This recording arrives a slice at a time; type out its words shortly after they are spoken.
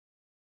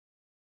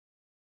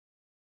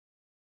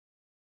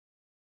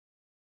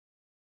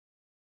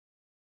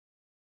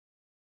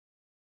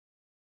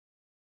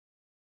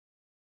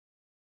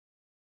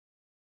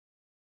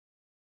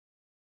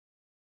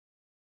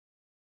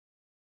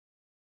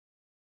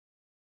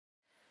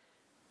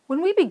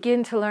When we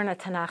begin to learn a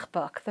Tanakh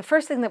book, the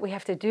first thing that we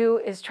have to do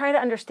is try to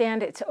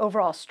understand its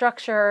overall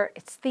structure,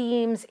 its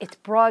themes, its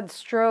broad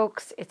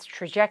strokes, its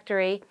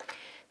trajectory.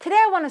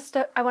 Today I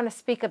want to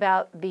speak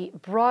about the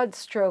broad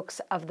strokes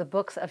of the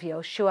books of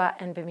Yehoshua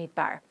and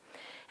Bamidbar.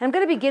 And I'm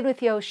going to begin with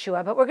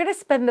Yehoshua, but we're going to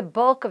spend the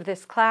bulk of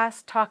this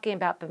class talking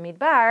about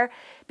Bamidbar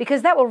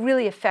because that will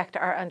really affect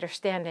our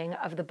understanding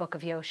of the book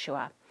of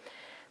Yehoshua.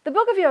 The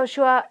book of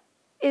Yehoshua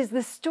is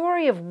the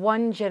story of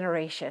one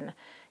generation,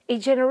 a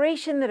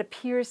generation that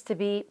appears to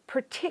be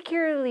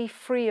particularly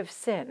free of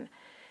sin.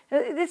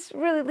 This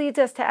really leads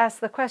us to ask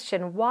the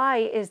question, why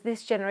is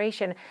this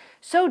generation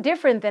so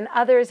different than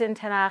others in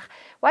Tanakh?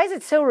 Why is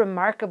it so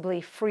remarkably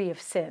free of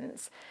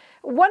sins?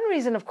 One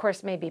reason, of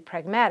course, may be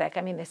pragmatic.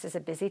 I mean, this is a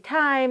busy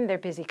time, they're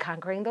busy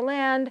conquering the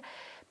land,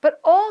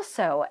 but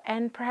also,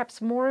 and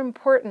perhaps more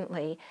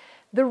importantly,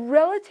 the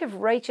relative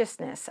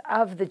righteousness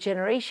of the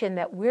generation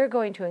that we're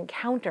going to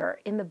encounter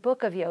in the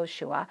book of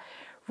Yehoshua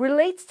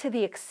relates to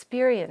the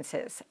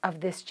experiences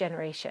of this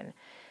generation.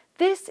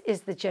 This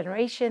is the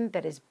generation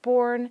that is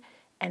born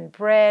and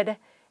bred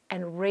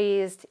and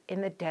raised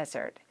in the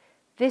desert.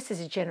 This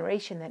is a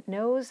generation that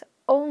knows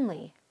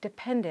only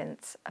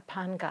dependence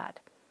upon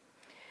God.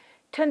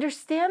 To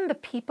understand the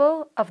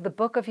people of the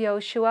book of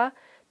Yehoshua,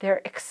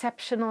 their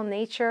exceptional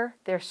nature,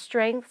 their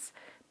strengths,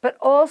 but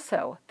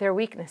also their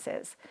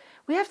weaknesses,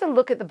 we have to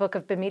look at the book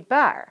of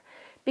Bamidbar,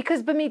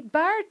 because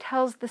Bamidbar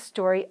tells the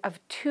story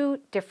of two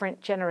different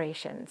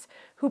generations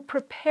who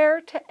prepare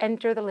to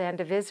enter the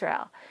land of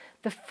Israel.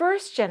 The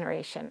first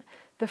generation,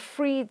 the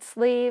freed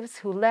slaves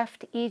who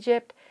left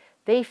Egypt,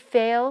 they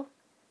fail,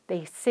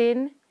 they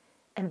sin,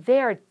 and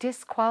they are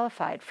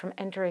disqualified from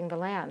entering the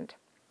land.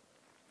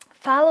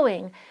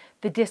 Following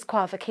the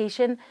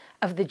disqualification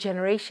of the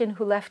generation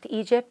who left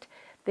Egypt,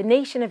 the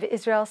nation of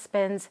Israel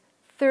spends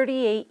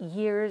 38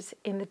 years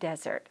in the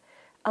desert,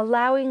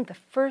 allowing the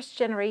first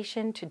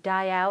generation to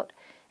die out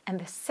and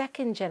the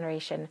second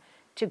generation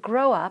to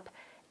grow up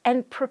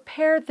and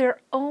prepare their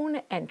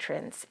own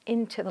entrance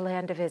into the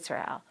land of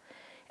Israel.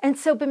 And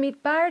so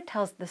Bamidbar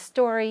tells the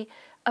story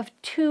of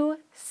two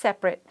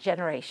separate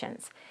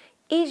generations,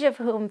 each of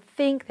whom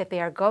think that they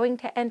are going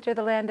to enter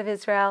the land of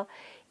Israel,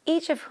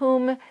 each of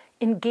whom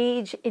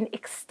engage in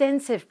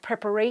extensive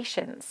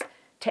preparations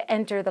to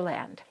enter the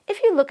land.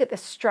 If you look at the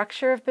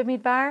structure of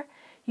Bamidbar,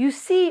 you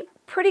see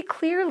pretty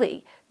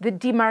clearly the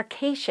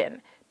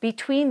demarcation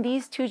between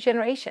these two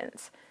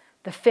generations,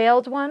 the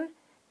failed one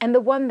and the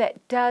one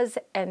that does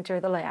enter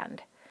the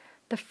land.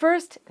 The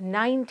first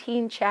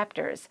 19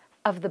 chapters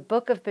of the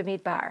book of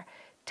Bamidbar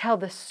tell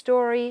the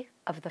story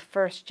of the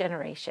first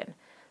generation,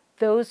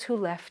 those who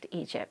left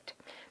Egypt.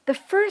 The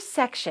first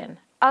section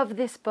of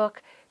this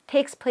book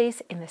takes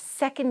place in the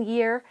second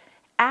year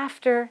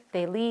after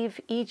they leave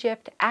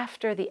Egypt,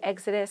 after the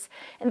Exodus.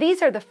 And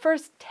these are the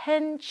first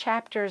 10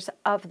 chapters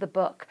of the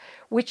book,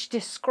 which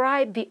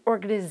describe the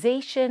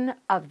organization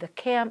of the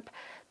camp,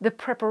 the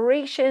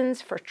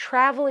preparations for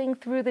traveling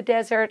through the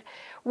desert,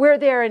 where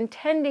they're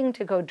intending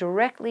to go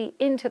directly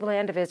into the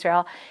land of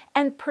Israel.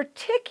 And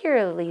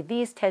particularly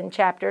these 10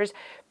 chapters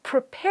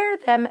prepare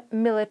them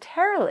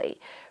militarily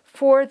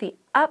for the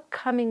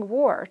upcoming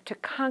war to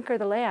conquer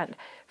the land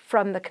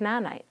from the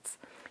Canaanites.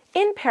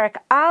 In Perek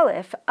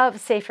Aleph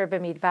of Sefer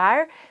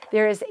Bamidbar,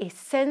 there is a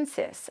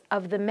census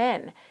of the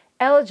men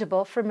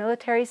eligible for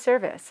military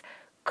service.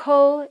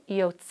 Kol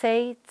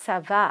Yotzei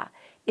Tzava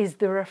is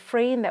the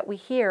refrain that we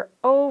hear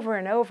over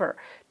and over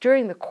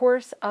during the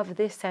course of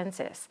this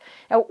census.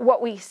 Now,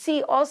 what we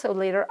see also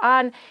later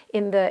on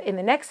in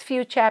the next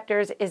few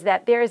chapters is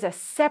that there is a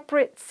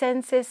separate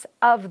census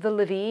of the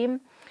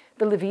Leviim.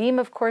 The Leviim,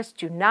 of course,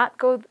 do not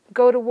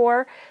go to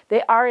war.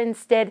 They are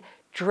instead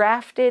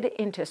drafted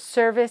into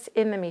service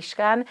in the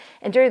Mishkan.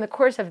 And during the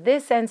course of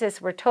this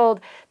census, we're told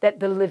that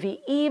the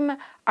Leviim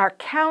are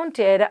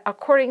counted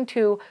according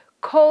to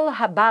Kol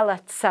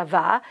Habala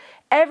Tzava,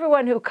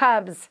 everyone who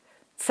comes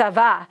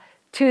tzava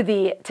to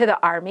the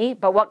army.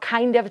 But what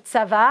kind of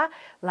tzava?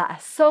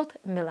 La'asot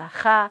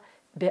milacha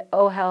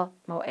be'ohel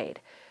moed.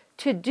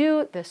 To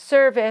do the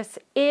service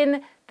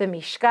in the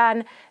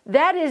Mishkan.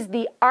 That is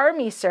the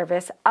army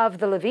service of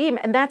the Leviim,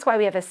 and that's why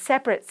we have a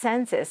separate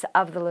census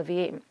of the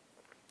Leviim.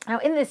 Now,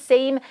 in the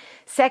same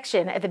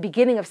section at the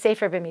beginning of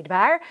Sefer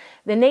Bamidbar,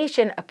 the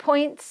nation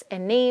appoints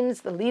and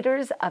names the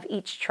leaders of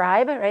each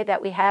tribe, right,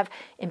 that we have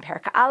in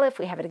Perek Aleph.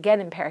 We have it again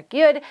in Perek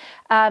Yud.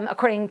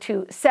 According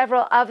to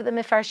several of the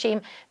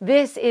Mefarshim,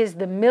 this is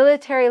the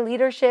military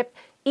leadership.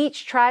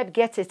 Each tribe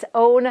gets its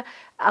own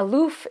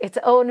aluf, its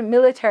own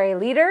military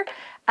leader.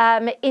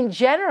 In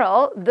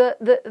general,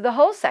 the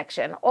whole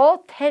section,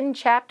 all 10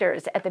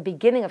 chapters at the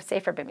beginning of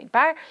Sefer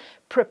Bamidbar,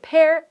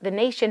 prepare the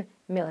nation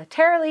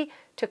militarily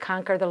to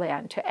conquer the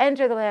land, to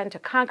enter the land, to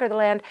conquer the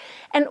land.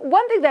 And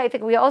one thing that I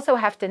think we also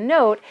have to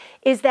note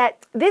is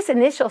that this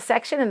initial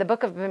section in the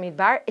book of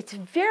Bamidbar, it's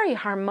very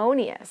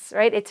harmonious,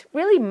 right? It's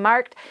really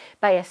marked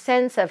by a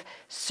sense of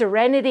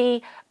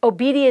serenity.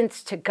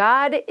 Obedience to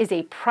God is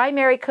a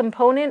primary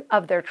component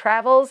of their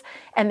travels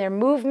and their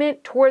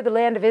movement toward the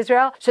land of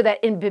Israel, so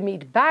that in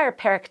Bamidbar,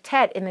 Perek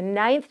Tet, in the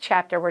 9th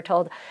chapter, we're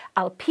told,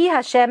 Al pi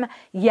Hashem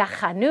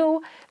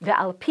yachanu,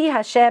 ve'al pi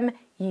Hashem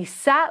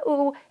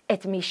yisa'u,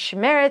 et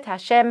mishmeret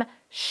Hashem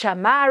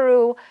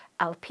shamaru,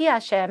 al pi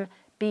Hashem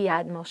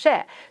biyad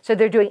Moshe. So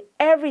they're doing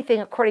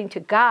everything according to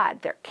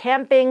God. They're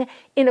camping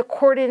in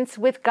accordance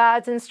with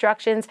God's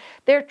instructions.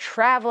 They're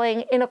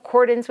traveling in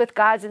accordance with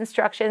God's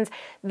instructions.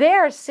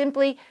 They're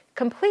simply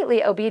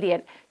completely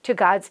obedient to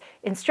God's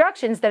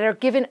instructions that are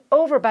given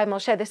over by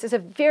Moshe. This is a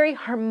very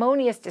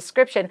harmonious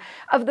description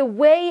of the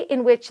way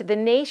in which the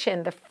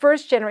nation, the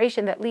first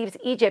generation that leaves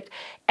Egypt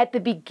at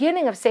the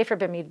beginning of Sefer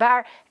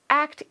Bamidbar,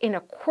 act in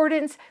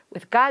accordance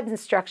with God's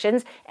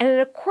instructions and in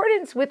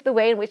accordance with the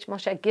way in which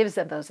Moshe gives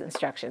them those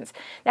instructions.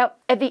 Now,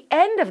 at the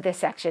end of this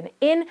section,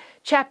 in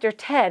chapter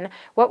 10,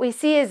 what we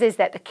see is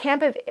that the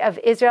camp of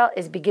Israel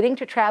is beginning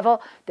to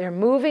travel. They're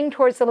moving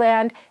towards the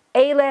land.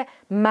 Eile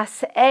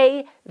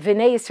mas'ei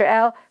v'nei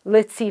Yisrael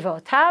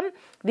litzivotam.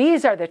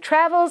 These are the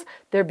travels.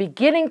 They're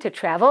beginning to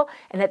travel.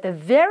 And at the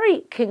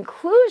very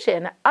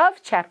conclusion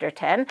of chapter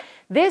 10,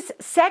 this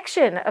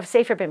section of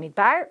Sefer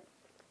Bamidbar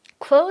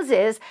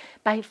closes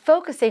by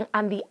focusing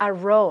on the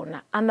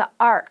Aron, on the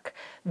ark,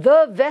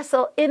 the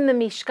vessel in the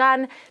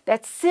Mishkan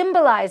that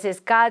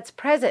symbolizes God's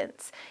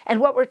presence. And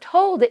what we're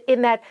told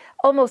in that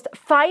almost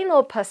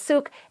final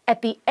pasuk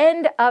at the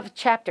end of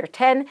chapter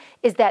 10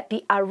 is that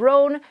the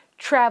Aron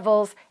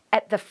travels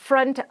at the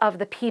front of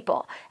the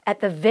people,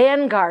 at the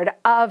vanguard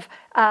of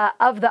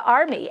the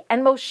army.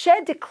 And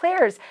Moshe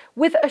declares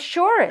with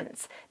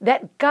assurance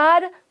that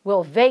God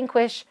will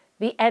vanquish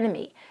the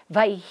enemy.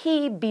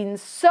 Vayhi bin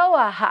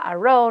soa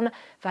ha'aron,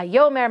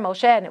 vayomer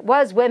Moshe. And it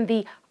was when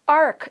the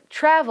ark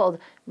traveled,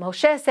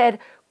 Moshe said,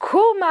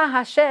 Kuma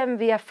Hashem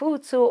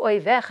v'yafutzu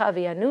oivecha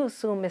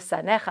v'yanusu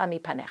misanecha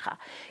mipanecha.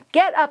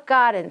 Get up,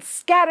 God, and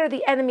scatter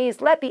the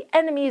enemies. Let the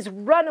enemies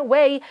run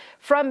away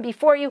from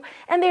before you.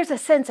 And there's a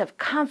sense of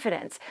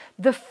confidence.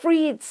 The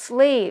freed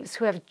slaves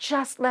who have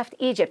just left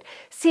Egypt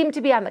seem to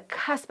be on the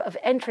cusp of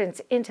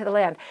entrance into the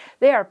land.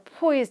 They are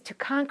poised to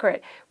conquer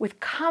it with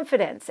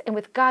confidence and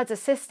with God's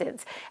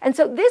assistance. And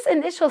so this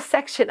initial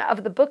section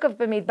of the book of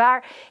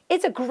Bamidbar,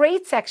 it's a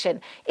great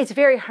section. It's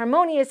very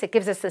harmonious. It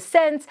gives us the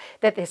sense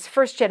that this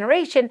first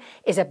generation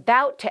is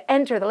about to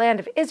enter the land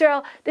of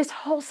Israel. This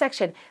whole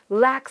section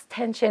lacks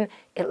tension,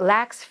 it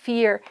lacks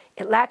fear,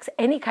 it lacks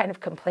any kind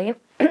of complaint,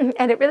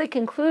 and it really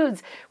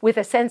concludes with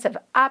a sense of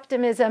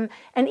optimism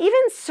and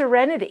even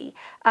serenity,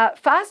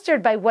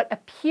 fostered by what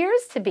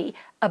appears to be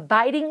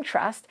abiding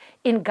trust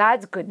in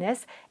God's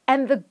goodness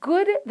and the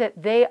good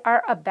that they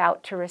are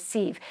about to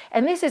receive.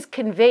 And this is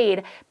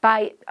conveyed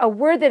by a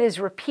word that is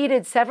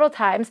repeated several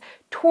times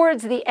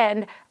towards the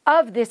end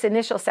of this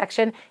initial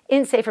section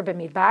in Sefer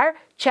Bamidbar,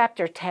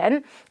 chapter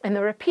 10. And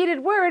the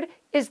repeated word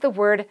is the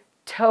word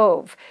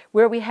Tov,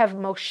 where we have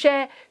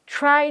Moshe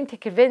trying to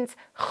convince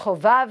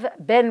Chovav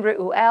ben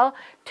Reuel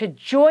to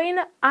join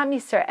Am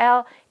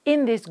Yisrael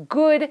in this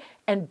good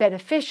and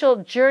beneficial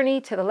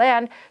journey to the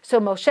land. So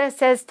Moshe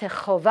says to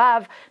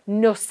Chovav,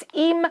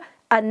 Nos'im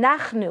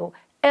anachnu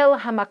el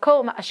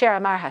hamakom asher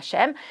amar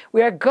Hashem.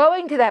 We are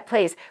going to that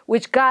place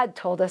which God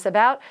told us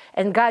about,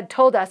 and God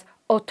told us,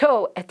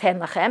 Oto eten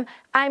lachem,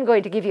 I'm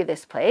going to give you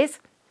this place.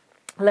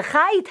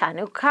 Lecha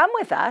itanu, come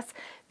with us,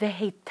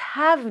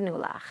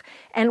 v'heitavnu lach,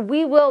 and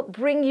we will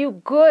bring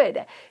you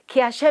good.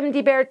 Ki Hashem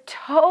diber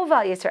tov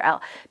al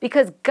Yisrael,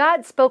 because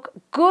God spoke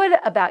good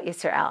about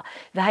Yisrael.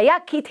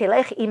 V'haya ki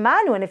telech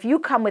imanu, and if you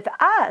come with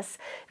us,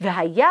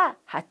 v'haya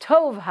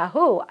hatov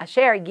hahu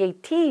asher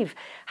yetiv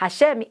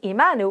Hashem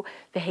imanu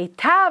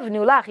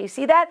v'heitavnu lach. You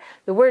see that?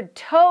 The word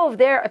tov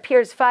there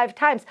appears 5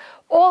 times.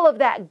 All of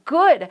that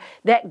good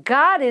that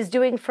God is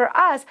doing for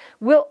us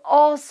will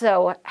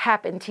also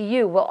happen to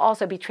you, will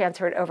also be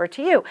transferred over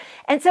to you.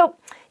 And so,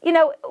 you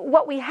know,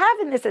 what we have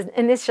in this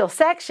initial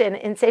section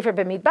in Sefer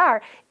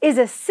Bamidbar is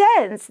a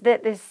sense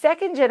that this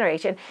second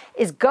generation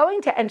is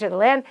going to enter the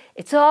land.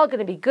 It's all going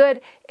to be good.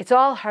 It's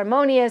all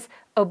harmonious.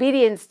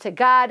 Obedience to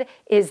God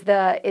is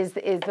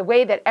the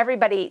way that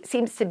everybody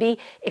seems to be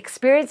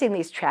experiencing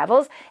these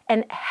travels.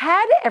 And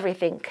had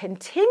everything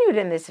continued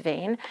in this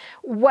vein,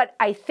 what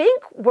I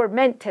think we're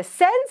meant to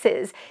sense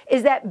is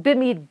that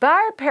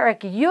Bamidbar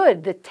Perek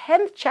Yud, the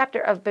 10th chapter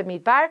of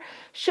Bamidbar,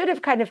 should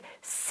have kind of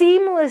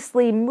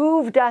seamlessly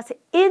moved us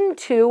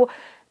into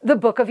the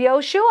book of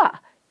Yehoshua,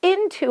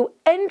 into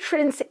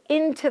entrance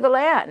into the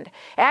land.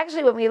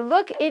 Actually, when we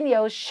look in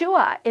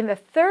Yehoshua, in the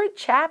 3rd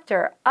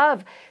chapter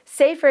of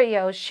Sefer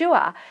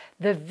Yehoshua,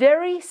 the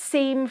very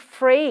same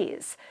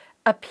phrase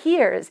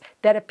appears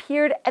that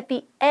appeared at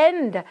the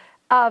end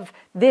of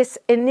this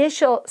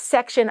initial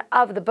section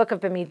of the book of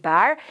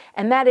Bamidbar,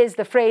 and that is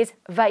the phrase,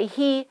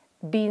 Vayhi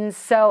bin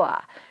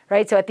soa.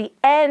 right? So at the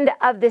end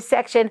of this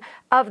section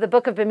of the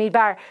book of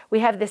Bamidbar, we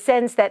have the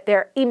sense that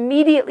they're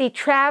immediately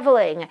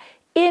traveling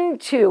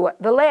into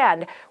the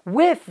land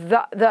with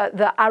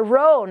the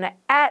Aron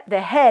at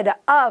the head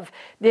of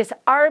this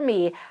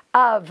army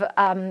of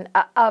the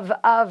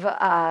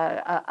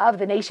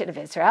nation of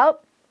Israel.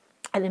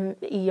 And in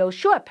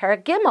Yehoshua,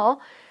 Perek Gimel,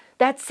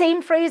 that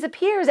same phrase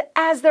appears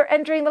as they're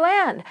entering the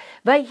land.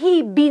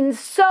 Vayhi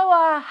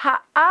binsoa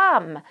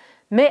ha'am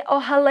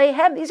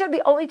me'ohalehem. These are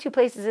the only two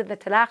places in the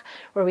Tanakh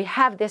where we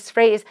have this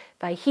phrase,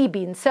 Vayhi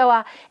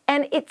binsoa,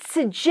 and it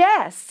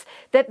suggests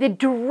that the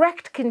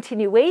direct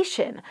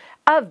continuation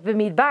of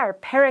Bamidbar,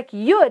 Perek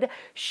Yud,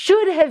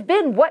 should have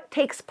been what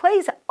takes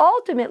place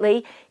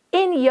ultimately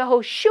in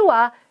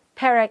Yehoshua,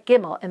 Perek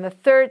Gimel, in the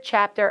 3rd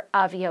chapter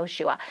of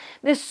Yehoshua.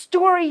 The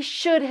story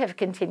should have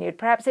continued,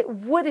 perhaps it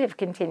would have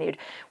continued,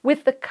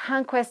 with the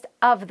conquest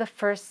of the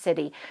first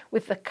city,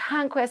 with the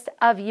conquest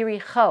of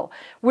Yericho,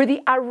 where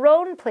the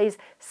Aron plays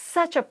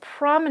such a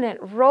prominent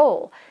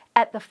role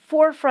at the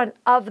forefront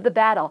of the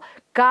battle,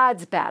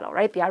 God's battle,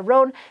 right? The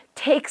Aron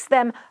takes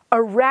them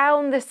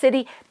around the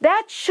city.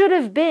 That should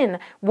have been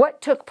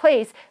what took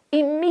place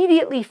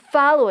immediately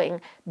following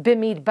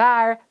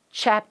Bamidbar,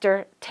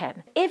 chapter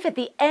 10. If at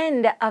the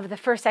end of the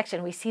first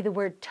section we see the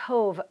word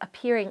tov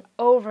appearing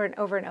over and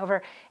over and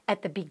over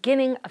at the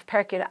beginning of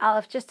Perek Yud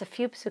Aleph, just a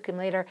few psukim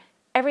later,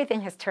 everything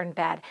has turned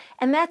bad.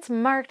 And that's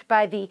marked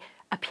by the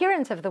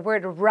appearance of the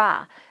word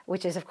ra,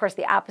 which is of course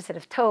the opposite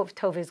of tov.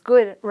 Tov is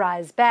good, ra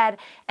is bad.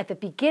 At the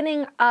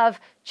beginning of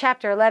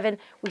chapter 11,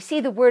 we see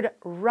the word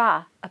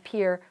ra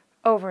appear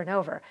over and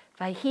over.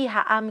 Vayhi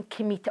ha'am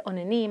kimit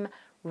onanim,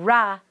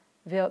 ra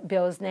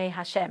Beoznei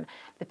Hashem.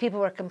 The people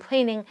were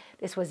complaining.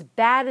 This was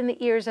bad in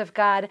the ears of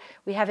God.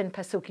 We have in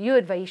Pasuk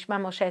Yud, Vayishma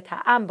Moshe et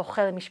ha'am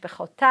bochel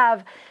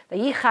mishpechotav,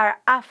 Vayichar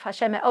af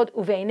Hashem me'od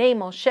uveinei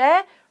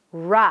Moshe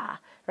ra.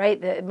 Right?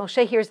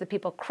 Moshe hears the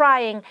people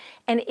crying,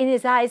 and in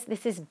his eyes,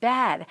 this is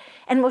bad.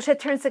 And Moshe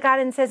turns to God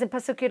and says in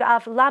Pasuk Yud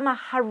Aleph, Lama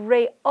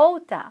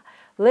hareota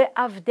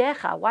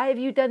le'avdecha. Why have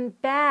you done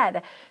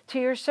bad to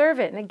your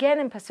servant? And again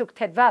in Pasuk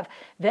Tedvav,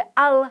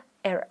 Ve'al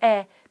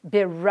er'eh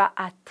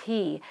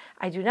bira'ati.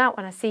 I do not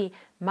want to see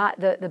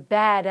the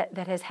bad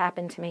that has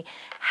happened to me.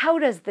 How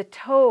does the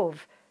tov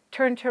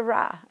turn to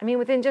ra? I mean,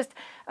 within just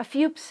a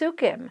few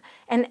psukim.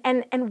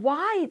 And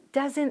why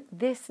doesn't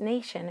this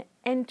nation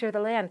enter the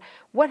land?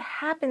 What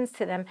happens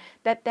to them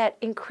that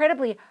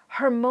incredibly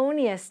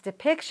harmonious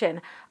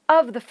depiction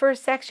of the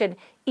first section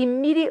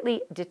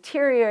immediately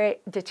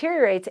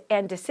deteriorates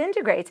and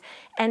disintegrates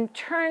and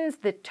turns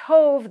the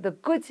tov, the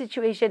good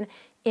situation,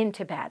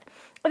 into bad?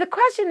 The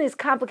question is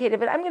complicated,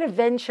 but I'm going to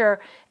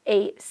venture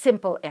a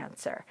simple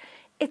answer.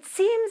 It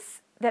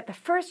seems that the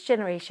first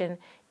generation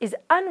is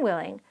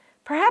unwilling,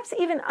 perhaps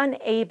even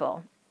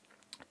unable,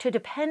 to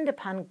depend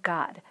upon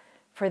God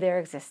for their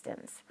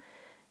existence.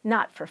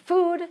 Not for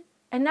food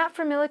and not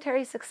for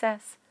military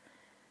success.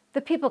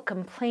 The people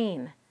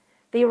complain.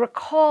 They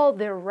recall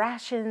their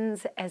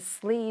rations as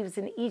slaves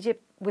in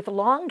Egypt with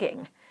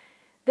longing.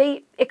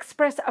 They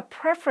express a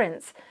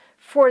preference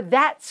for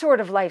that sort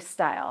of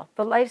lifestyle,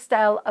 the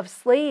lifestyle of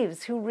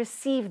slaves who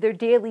receive their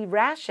daily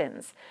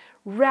rations,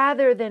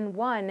 rather than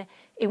one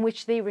in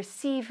which they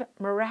receive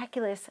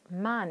miraculous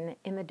man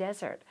in the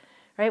desert.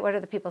 Right? What do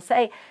the people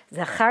say?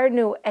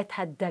 Zacharnu et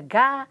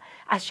hadaga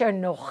asher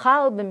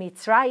nochal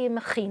b'mitzrayim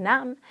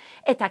chinam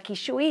et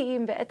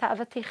hakishuim ve'et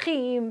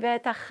ha'avatichim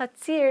ve'et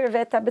hachatzir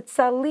ve'et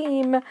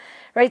ha'betzalim.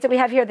 Right? So we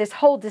have here this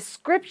whole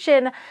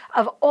description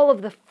of all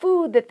of the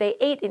food that they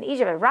ate in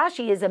Egypt. And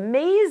Rashi is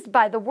amazed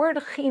by the word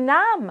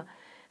chinam.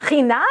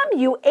 Chinam?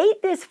 You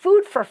ate this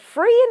food for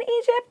free in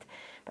Egypt?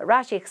 But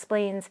Rashi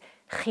explains,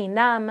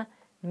 chinam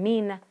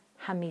min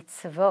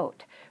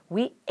hamitzvot.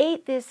 We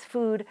ate this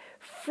food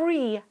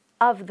free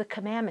of the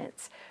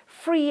commandments,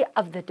 free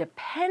of the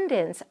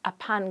dependence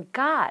upon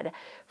God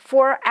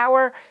for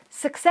our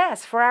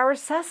success, for our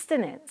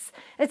sustenance.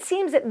 It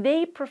seems that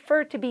they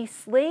prefer to be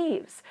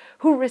slaves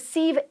who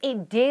receive a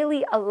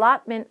daily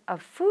allotment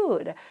of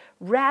food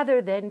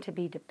rather than to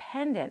be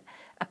dependent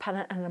upon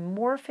an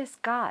amorphous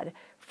God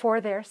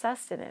for their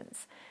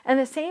sustenance. And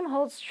the same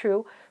holds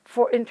true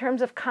in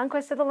terms of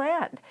conquest of the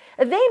land.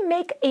 They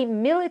make a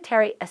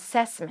military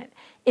assessment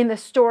in the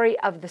story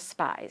of the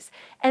spies,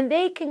 and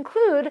they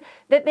conclude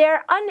that they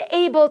are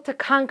unable to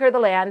conquer the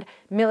land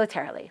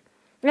militarily.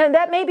 Now,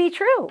 that may be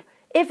true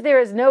if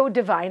there is no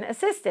divine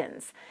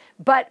assistance.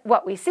 But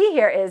what we see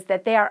here is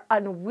that they are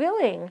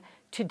unwilling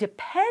to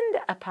depend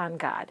upon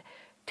God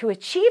to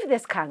achieve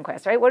this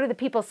conquest, right? What do the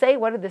people say?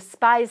 What do the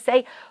spies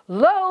say?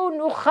 Lo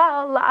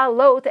nuchal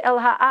la'alot el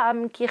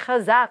ha'am ki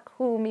chazak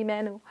hu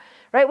mimenu.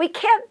 Right? We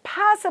can't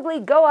possibly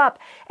go up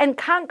and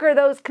conquer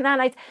those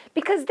Canaanites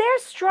because they're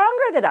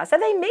stronger than us,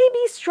 and they may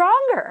be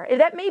stronger.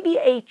 That may be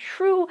a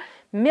true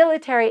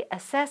military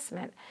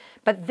assessment,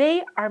 but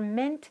they are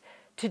meant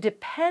to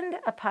depend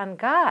upon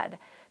God,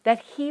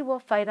 that He will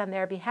fight on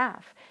their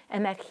behalf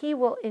and that He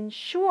will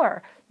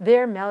ensure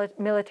their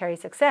military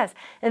success.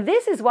 And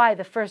this is why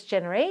the first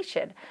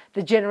generation,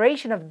 the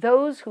generation of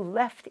those who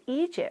left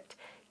Egypt,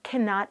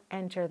 cannot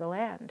enter the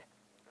land.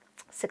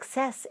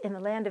 Success in the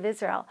land of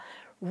Israel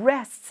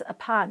rests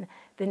upon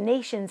the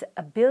nation's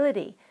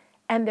ability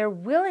and their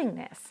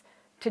willingness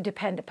to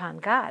depend upon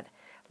God.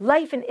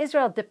 Life in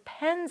Israel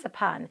depends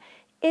upon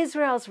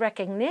Israel's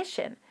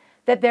recognition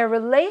that their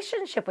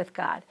relationship with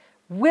God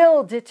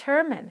will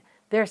determine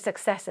their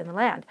success in the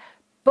land,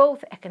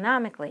 both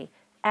economically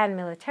and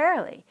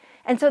militarily.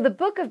 And so the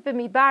book of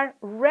Bamidbar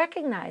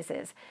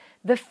recognizes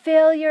the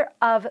failure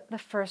of the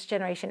first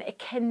generation. It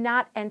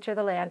cannot enter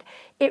the land.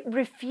 It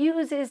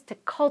refuses to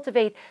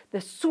cultivate the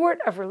sort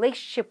of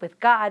relationship with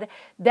God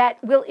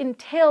that will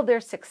entail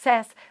their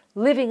success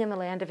living in the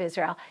land of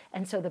Israel.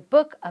 And so the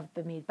book of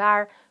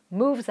Bamidbar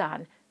moves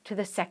on to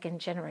the second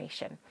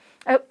generation.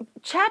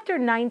 Chapter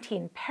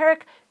 19,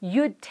 Perek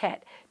Yud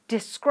Tet,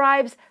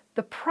 describes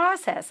the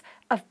process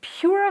of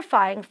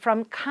purifying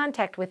from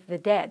contact with the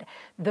dead,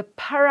 the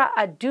para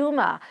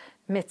aduma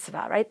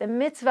mitzvah, right? The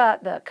mitzvah,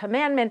 the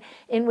commandment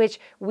in which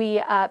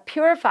we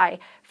purify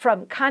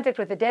from contact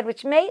with the dead,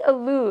 which may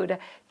allude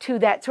to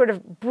that sort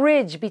of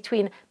bridge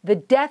between the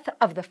death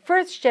of the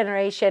first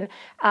generation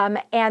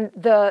and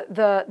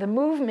the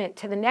movement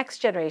to the next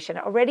generation.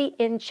 Already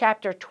in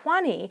chapter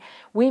 20,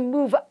 we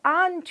move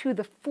on to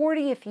the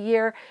 40th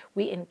year.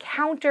 We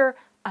encounter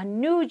a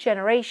new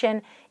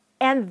generation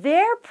and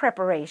their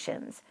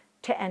preparations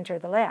to enter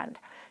the land.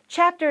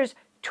 Chapters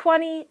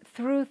 20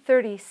 through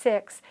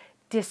 36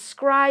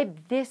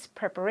 describe this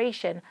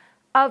preparation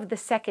of the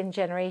second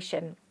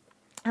generation.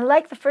 And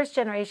like the first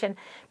generation,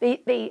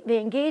 they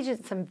engage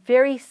in some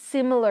very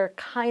similar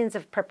kinds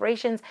of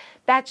preparations.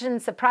 That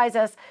shouldn't surprise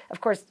us. Of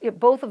course,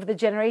 both of the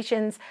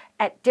generations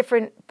at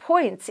different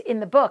points in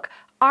the book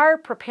are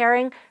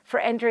preparing for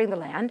entering the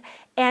land.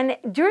 And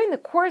during the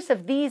course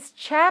of these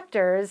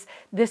chapters,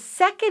 the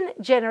second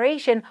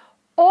generation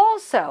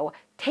also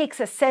takes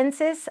a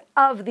census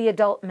of the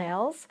adult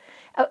males.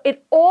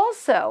 It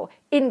also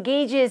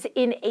engages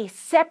in a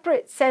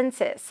separate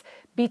census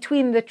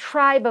between the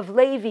tribe of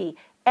Levi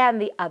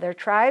and the other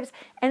tribes.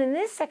 And in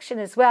this section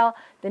as well,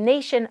 the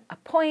nation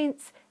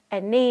appoints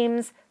and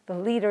names the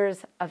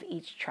leaders of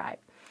each tribe.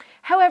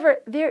 However,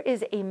 there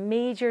is a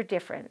major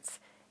difference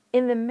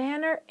in the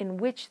manner in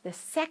which the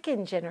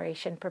second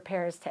generation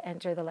prepares to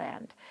enter the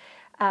land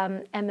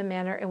and the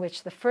manner in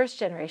which the first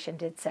generation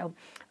did so.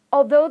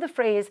 Although the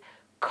phrase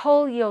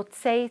Kol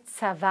Yotzei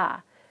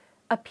Tzava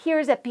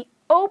appears at the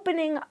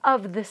opening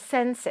of the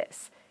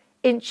census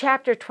in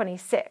chapter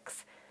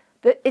 26,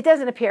 it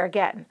doesn't appear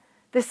again.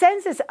 The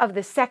census of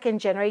the second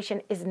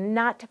generation is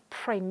not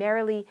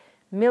primarily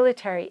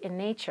military in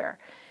nature.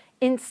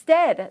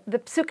 Instead, the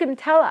psukim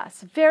tell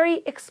us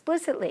very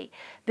explicitly,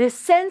 the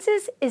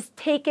census is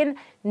taken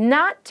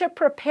not to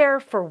prepare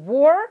for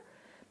war,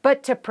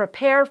 but to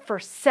prepare for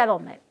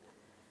settlement,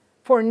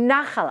 for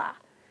nachala,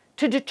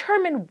 to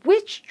determine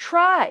which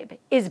tribe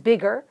is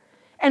bigger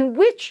and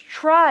which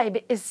tribe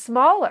is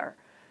smaller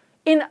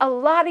in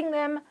allotting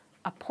them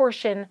a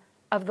portion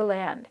of the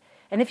land.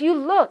 And if you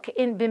look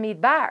in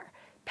Bamidbar,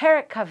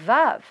 Perek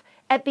Kavav,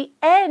 at the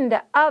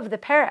end of the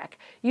Perek,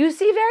 you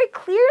see very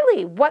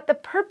clearly what the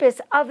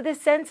purpose of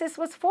this census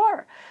was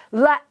for.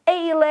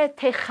 La'ele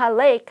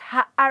techalek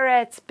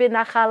haaretz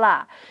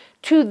binachala.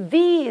 To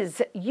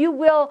these you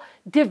will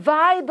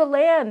divide the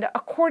land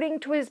according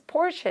to his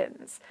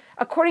portions,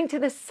 according to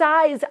the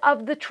size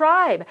of the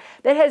tribe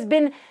that has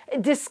been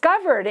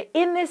discovered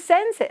in this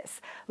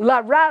census.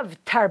 La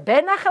rav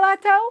tarbe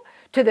nachalato.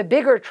 To the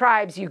bigger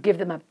tribes you give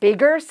them a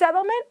bigger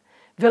settlement.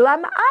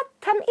 V'lama'at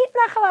tam'it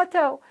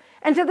nachalato.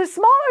 And to the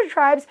smaller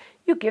tribes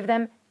you give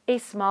them a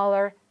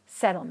smaller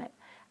settlement.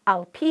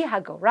 Al pi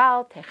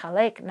hagoral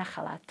techalek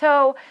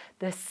nachalato.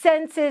 The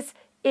census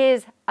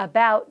is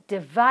about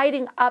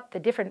dividing up the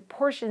different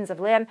portions of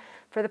land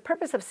for the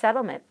purpose of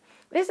settlement.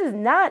 This is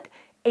not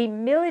a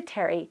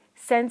military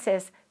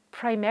census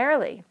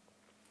primarily.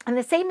 And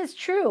the same is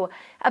true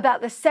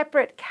about the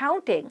separate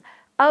counting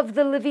of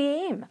the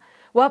Leviim.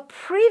 While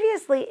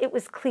previously it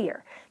was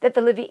clear that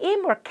the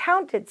Leviim were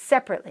counted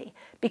separately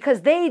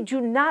because they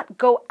do not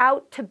go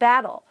out to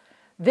battle,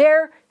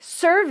 their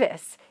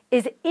service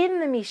is in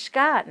the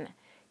Mishkan.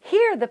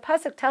 Here, the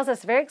pasuk tells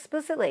us very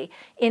explicitly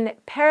in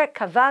Perek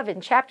Kavav in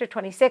chapter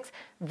 26,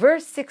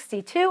 verse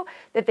 62,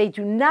 that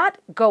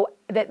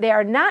they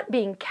are not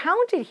being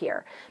counted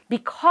here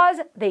because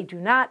they do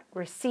not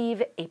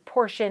receive a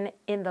portion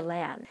in the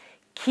land.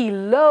 Ki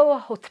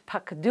lo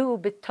hotpakdu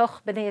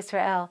betoch bnei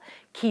Israel,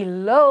 ki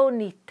lo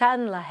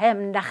nitan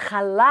lahem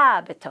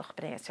nachala betoch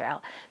bnei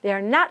Israel. They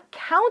are not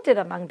counted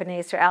among bnei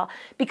Israel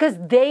because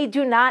they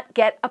do not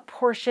get a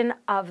portion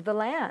of the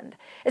land.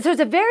 And so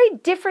it's a very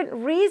different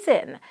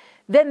reason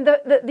than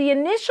the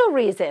initial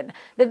reason,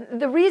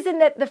 the reason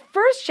that the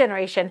first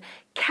generation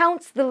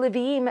counts the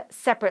Leviim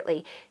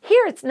separately.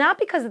 Here, it's not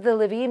because the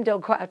Leviim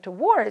don't go out to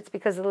war, it's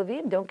because the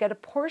Leviim don't get a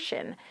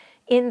portion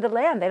in the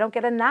land. They don't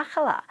get a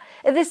nachala.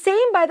 And the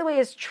same, by the way,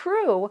 is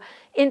true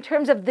in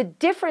terms of the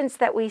difference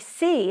that we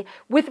see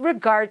with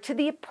regard to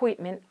the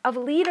appointment of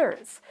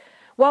leaders.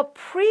 While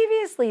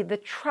previously the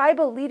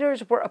tribal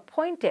leaders were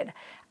appointed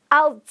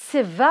al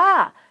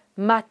tziva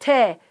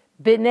Mateh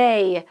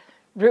b'nei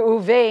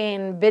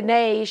Reuven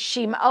b'nei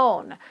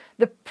Shimon.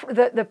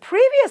 The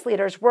previous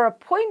leaders were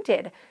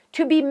appointed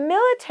to be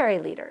military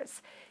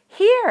leaders.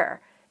 Here,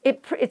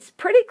 it's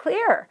pretty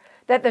clear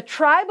that the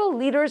tribal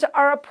leaders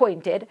are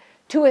appointed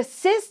to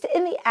assist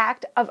in the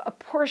act of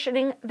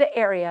apportioning the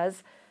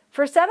areas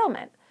for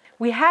settlement.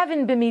 We have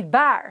in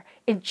Bamidbar,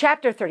 in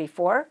chapter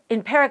 34,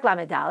 in Perek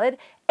Lamed Daled,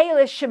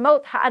 Eile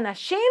Shemot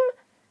ha'anashim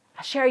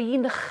asher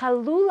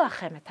yinchalu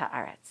lachem et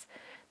ha'aretz.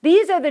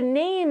 These are the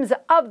names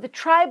of the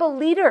tribal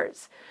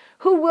leaders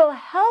who will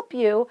help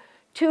you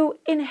to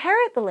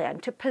inherit the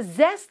land, to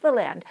possess the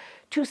land,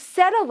 to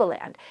settle the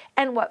land.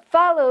 And what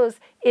follows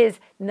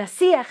is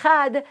Nasi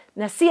Echad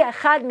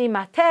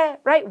mimateh,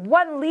 right?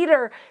 One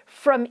leader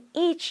from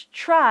each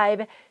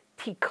tribe,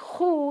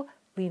 Tikhu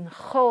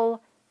linchol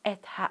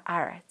et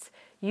haaretz.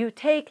 You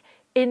take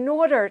in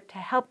order to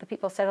help the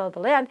people settle the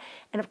land.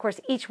 And of course,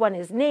 each one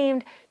is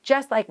named,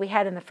 just like we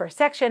had in the first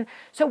section.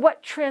 So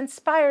what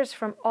transpires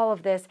from all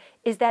of this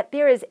is that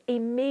there is a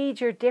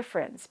major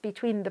difference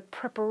between the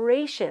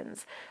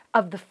preparations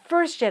of the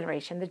first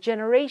generation, the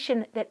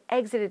generation that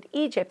exited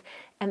Egypt,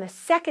 and the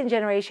second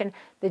generation,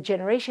 the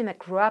generation that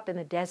grew up in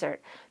the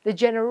desert. The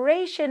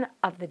generation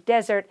of the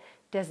desert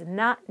does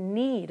not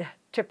need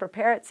to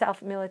prepare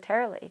itself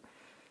militarily.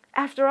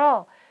 After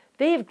all,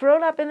 they've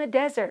grown up in the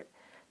desert.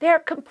 They are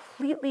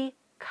completely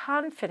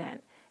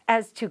confident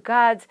as to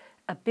God's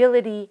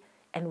ability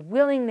and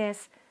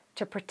willingness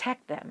to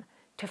protect them,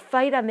 to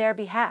fight on their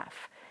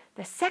behalf.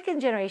 The second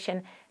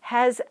generation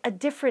has a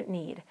different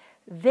need.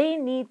 They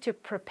need to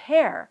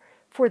prepare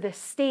for the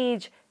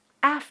stage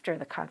after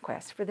the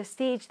conquest, for the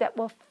stage that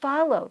will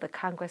follow the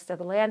conquest of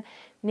the land,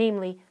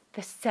 namely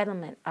the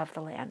settlement of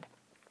the land.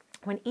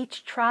 When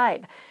each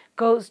tribe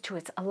goes to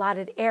its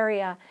allotted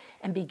area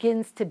and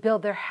begins to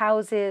build their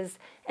houses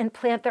and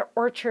plant their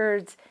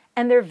orchards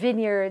and their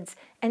vineyards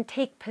and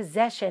take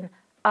possession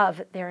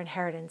of their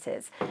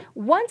inheritances.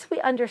 Once we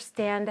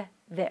understand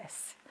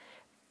this,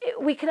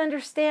 we can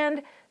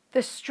understand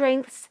the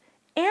strengths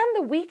and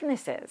the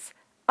weaknesses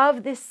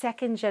of this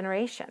second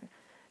generation,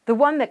 the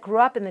one that grew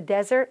up in the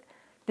desert,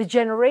 the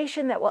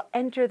generation that will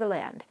enter the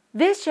land.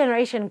 This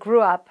generation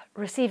grew up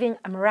receiving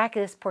a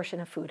miraculous portion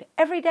of food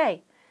every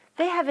day.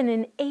 They have an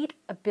innate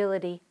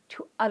ability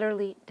to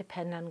utterly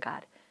depend on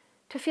God,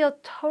 to feel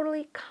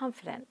totally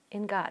confident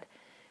in God.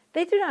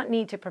 They do not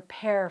need to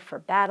prepare for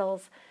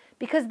battles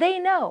because they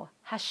know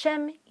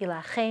Hashem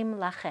ilachem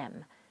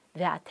lachem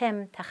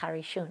ve'atem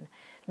tacharishun.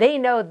 They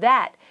know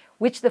that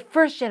which the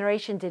first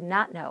generation did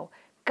not know.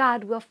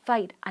 God will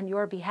fight on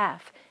your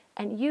behalf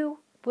and you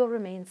will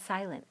remain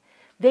silent.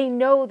 They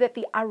know that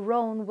the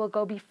Aron will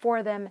go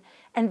before them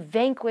and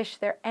vanquish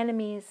their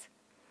enemies.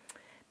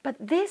 But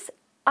this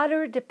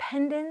utter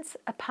dependence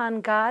upon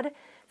God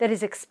that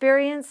is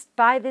experienced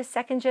by this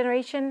second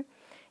generation,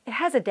 it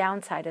has a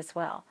downside as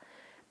well.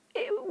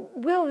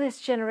 Will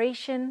this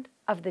generation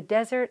of the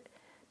desert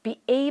be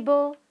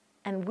able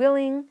and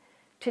willing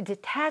to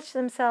detach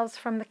themselves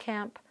from the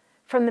camp,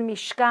 from the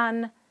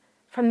Mishkan,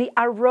 from the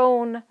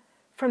Aron,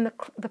 from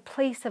the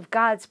place of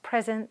God's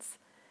presence?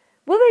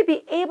 Will they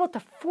be able to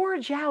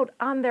forge out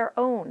on their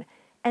own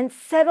and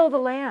settle the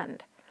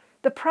land?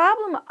 The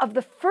problem of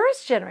the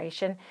first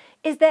generation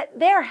is that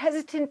they are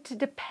hesitant to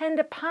depend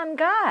upon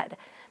God.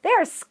 They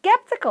are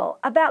skeptical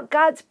about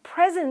God's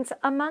presence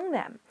among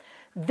them.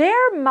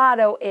 Their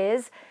motto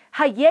is,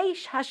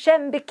 Hayesh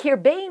Hashem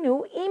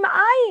b'kirbeinu im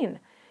ayin.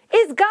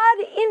 Is God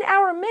in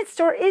our midst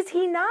or is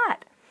he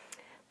not?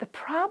 The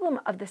problem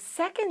of the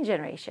second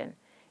generation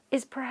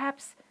is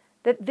perhaps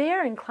that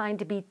they're inclined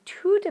to be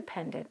too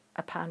dependent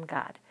upon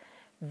God.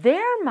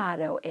 Their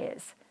motto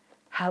is,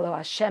 Halo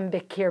Hashem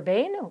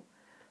b'kirbeinu,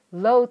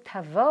 lo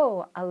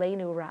tavo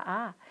aleinu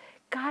ra'ah.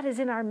 God is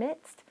in our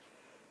midst.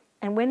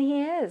 And when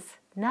he is,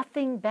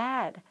 nothing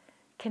bad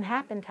can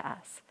happen to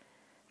us.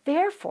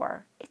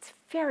 Therefore, it's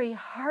very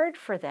hard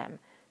for them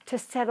to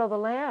settle the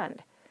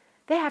land.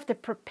 They have to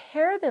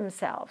prepare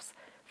themselves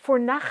for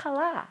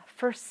nachala,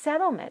 for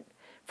settlement,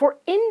 for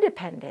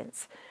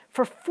independence,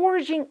 for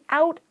forging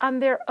out on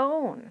their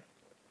own.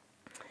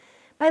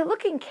 By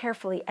looking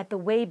carefully at the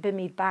way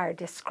Bamidbar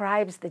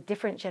describes the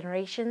different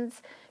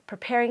generations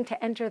preparing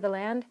to enter the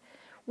land,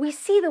 we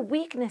see the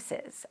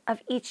weaknesses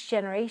of each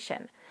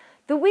generation.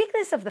 The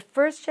weakness of the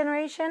first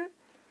generation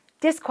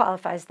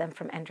disqualifies them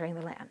from entering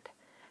the land.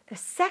 The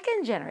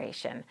second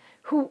generation,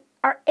 who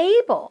are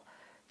able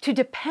to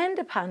depend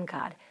upon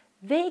God,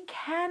 they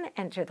can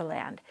enter the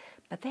land,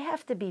 but they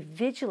have to be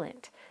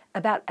vigilant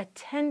about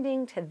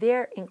attending to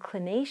their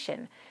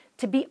inclination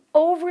to be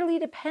overly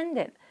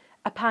dependent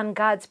upon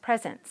God's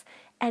presence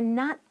and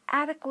not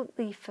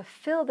adequately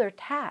fulfill their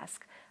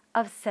task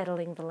of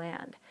settling the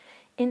land.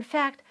 In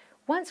fact,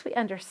 once we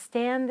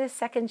understand this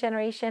second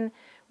generation,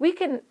 we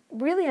can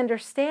really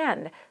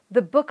understand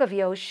the book of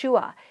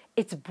Yehoshua,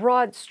 its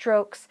broad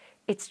strokes,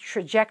 its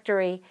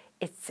trajectory,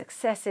 its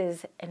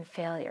successes and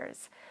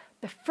failures.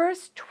 The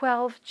first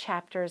 12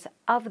 chapters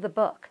of the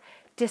book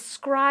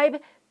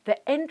describe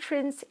the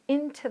entrance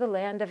into the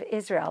land of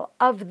Israel,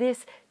 of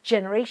this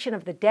generation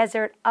of the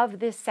desert, of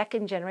this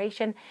second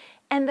generation,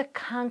 and the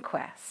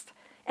conquest.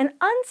 And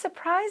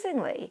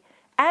unsurprisingly,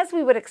 as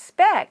we would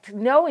expect,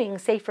 knowing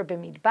Sefer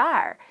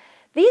Bamidbar,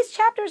 these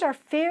chapters are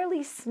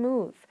fairly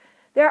smooth.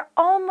 There are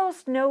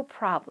almost no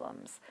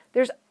problems.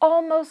 There's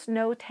almost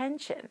no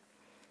tension.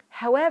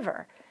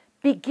 However,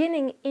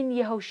 beginning in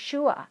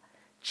Yehoshua,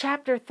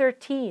 chapter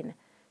 13,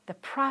 the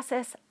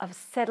process of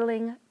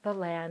settling the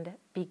land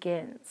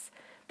begins.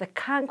 The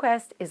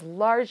conquest is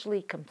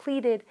largely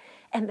completed,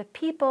 and the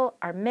people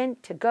are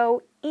meant to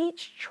go,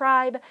 each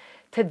tribe,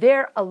 to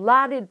their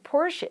allotted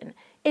portion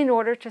in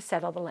order to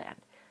settle the land.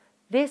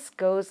 This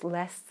goes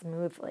less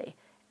smoothly,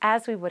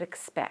 as we would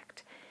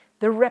expect.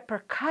 The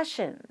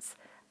repercussions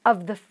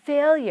of the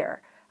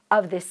failure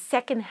of the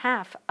second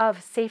half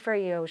of Sefer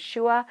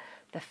Yehoshua,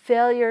 the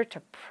failure to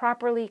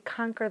properly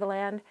conquer the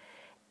land,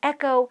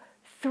 echo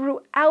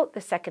throughout the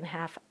second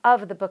half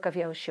of the book of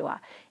Yehoshua.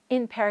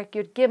 In Perek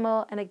Yud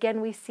Gimel, and again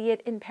we see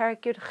it in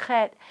Perek Yud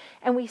Chet,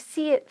 and we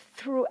see it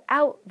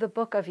throughout the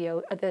book of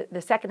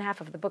the second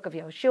half of the book of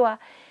Yehoshua,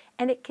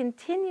 and it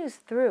continues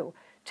through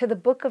to the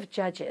book of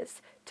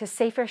Judges, to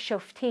Sefer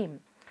Shoftim,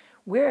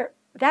 where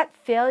that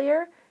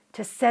failure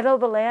to settle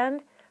the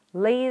land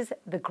lays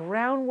the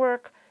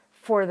groundwork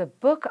for the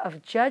book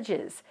of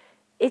Judges,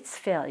 its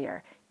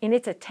failure in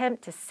its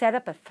attempt to set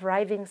up a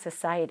thriving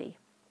society.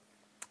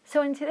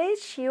 So in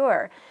today's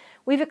shiur,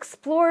 we've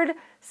explored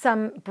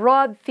some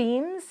broad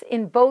themes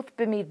in both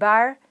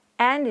Bamidbar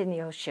and in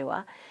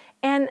Yehoshua,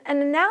 and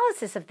an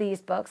analysis of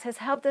these books has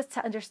helped us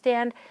to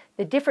understand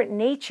the different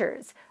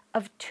natures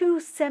of two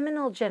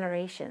seminal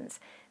generations,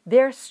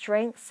 their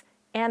strengths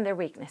and their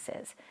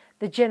weaknesses.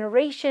 The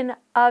generation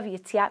of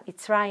Yetziat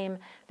Mitzrayim,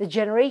 the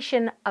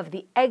generation of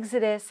the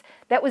Exodus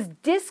that was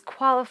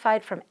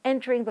disqualified from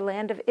entering the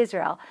land of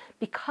Israel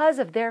because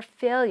of their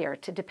failure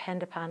to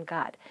depend upon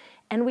God.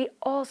 And we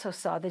also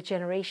saw the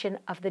generation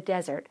of the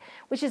desert,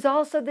 which is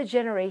also the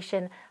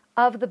generation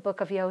of the book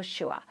of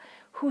Yehoshua,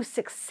 who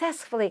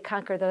successfully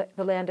conquer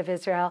the land of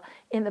Israel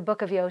in the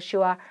book of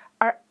Yehoshua,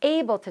 are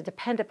able to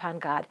depend upon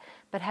God,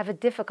 but have a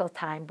difficult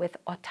time with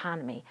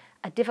autonomy,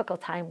 a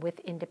difficult time with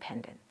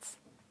independence.